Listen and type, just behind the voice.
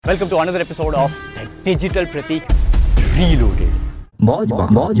Welcome to another episode of the Digital Pratik Reloaded.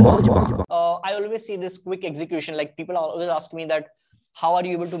 I always see this quick execution. Like people always ask me that, how are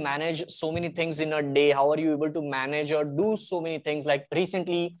you able to manage so many things in a day? How are you able to manage or do so many things? Like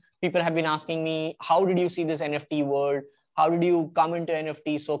recently, people have been asking me, how did you see this NFT world? How did you come into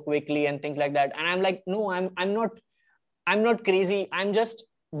NFT so quickly and things like that? And I'm like, no, I'm not crazy. I'm just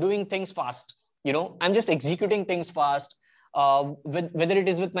doing things fast. I'm just executing things fast. Whether it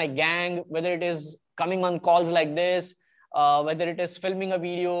is with my gang, whether it is coming on calls like this, whether it is filming a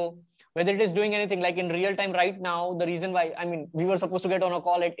video, whether it is doing anything like in real time right now. The reason why, we were supposed to get on a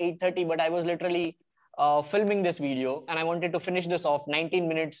call at 8:30, but I was literally filming this video and I wanted to finish this off 19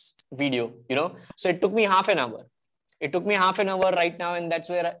 minutes video, so it took me half an hour. It took me half an hour right now. And that's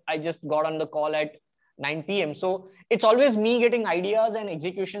where I just got on the call at 9 p.m. So it's always me getting ideas and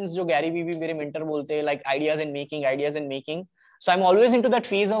executions, jo Gary Vee bhi mere mentor bolte, like ideas and making. So I'm always into that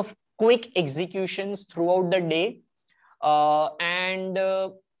phase of quick executions throughout the day. And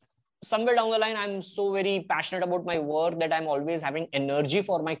somewhere down the line, I'm so very passionate about my work that I'm always having energy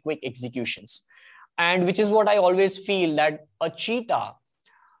for my quick executions. And which is what I always feel, that a cheetah,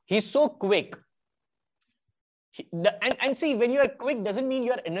 he's so quick. And see, when you're quick doesn't mean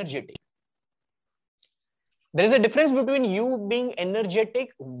you're energetic. There is a difference between you being energetic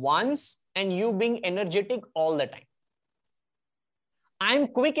once and you being energetic all the time. I'm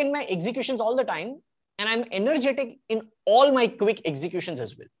quick in my executions all the time, and I'm energetic in all my quick executions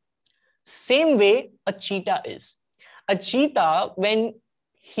as well. Same way a cheetah is. A cheetah, when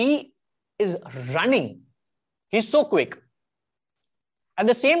he is running, he's so quick. At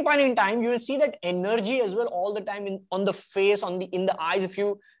the same point in time, you will see that energy as well all the time on the face, in the eyes. If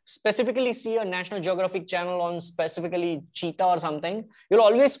you specifically see a National Geographic channel on specifically cheetah or something, you'll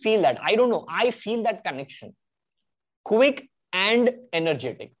always feel that. I don't know. I feel that connection. Quick and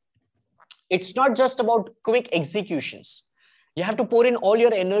energetic. It's not just about quick executions. You have to pour in all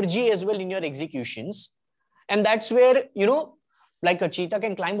your energy as well in your executions. And that's where, like a cheetah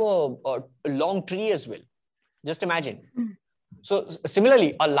can climb a long tree as well. Just imagine. So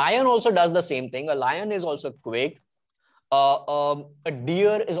similarly, a lion also does the same thing. A lion is also quick. A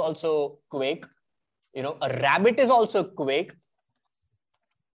deer is also quick. A rabbit is also quick.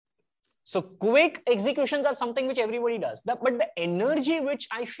 So quick executions are something which everybody does. But the energy which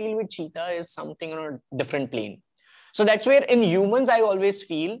I feel with cheetah is something on a different plane. So that's where in humans, I always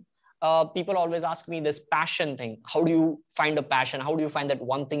feel, people always ask me this passion thing. How do you find a passion? How do you find that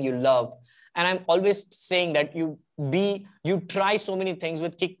one thing you love? And I'm always saying that you try so many things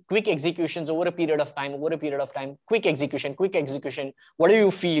with quick executions over a period of time, quick execution. What do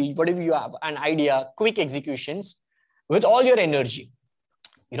you feel? What do you have an idea? Quick executions with all your energy,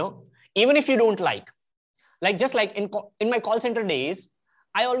 even if you don't like just like in my call center days,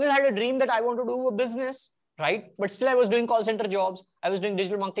 I always had a dream that I want to do a business, right? But still I was doing call center jobs. I was doing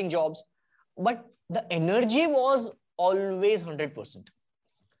digital marketing jobs, but the energy was always 100%.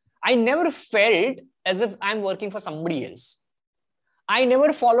 I never felt as if I'm working for somebody else. I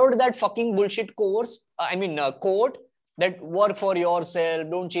never followed that fucking bullshit quote that work for yourself,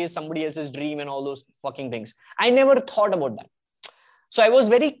 don't chase somebody else's dream and all those fucking things. I never thought about that. So I was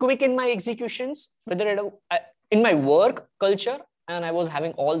very quick in my executions, whether in my work culture, and I was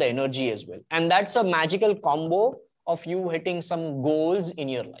having all the energy as well. And that's a magical combo of you hitting some goals in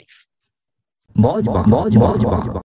your life.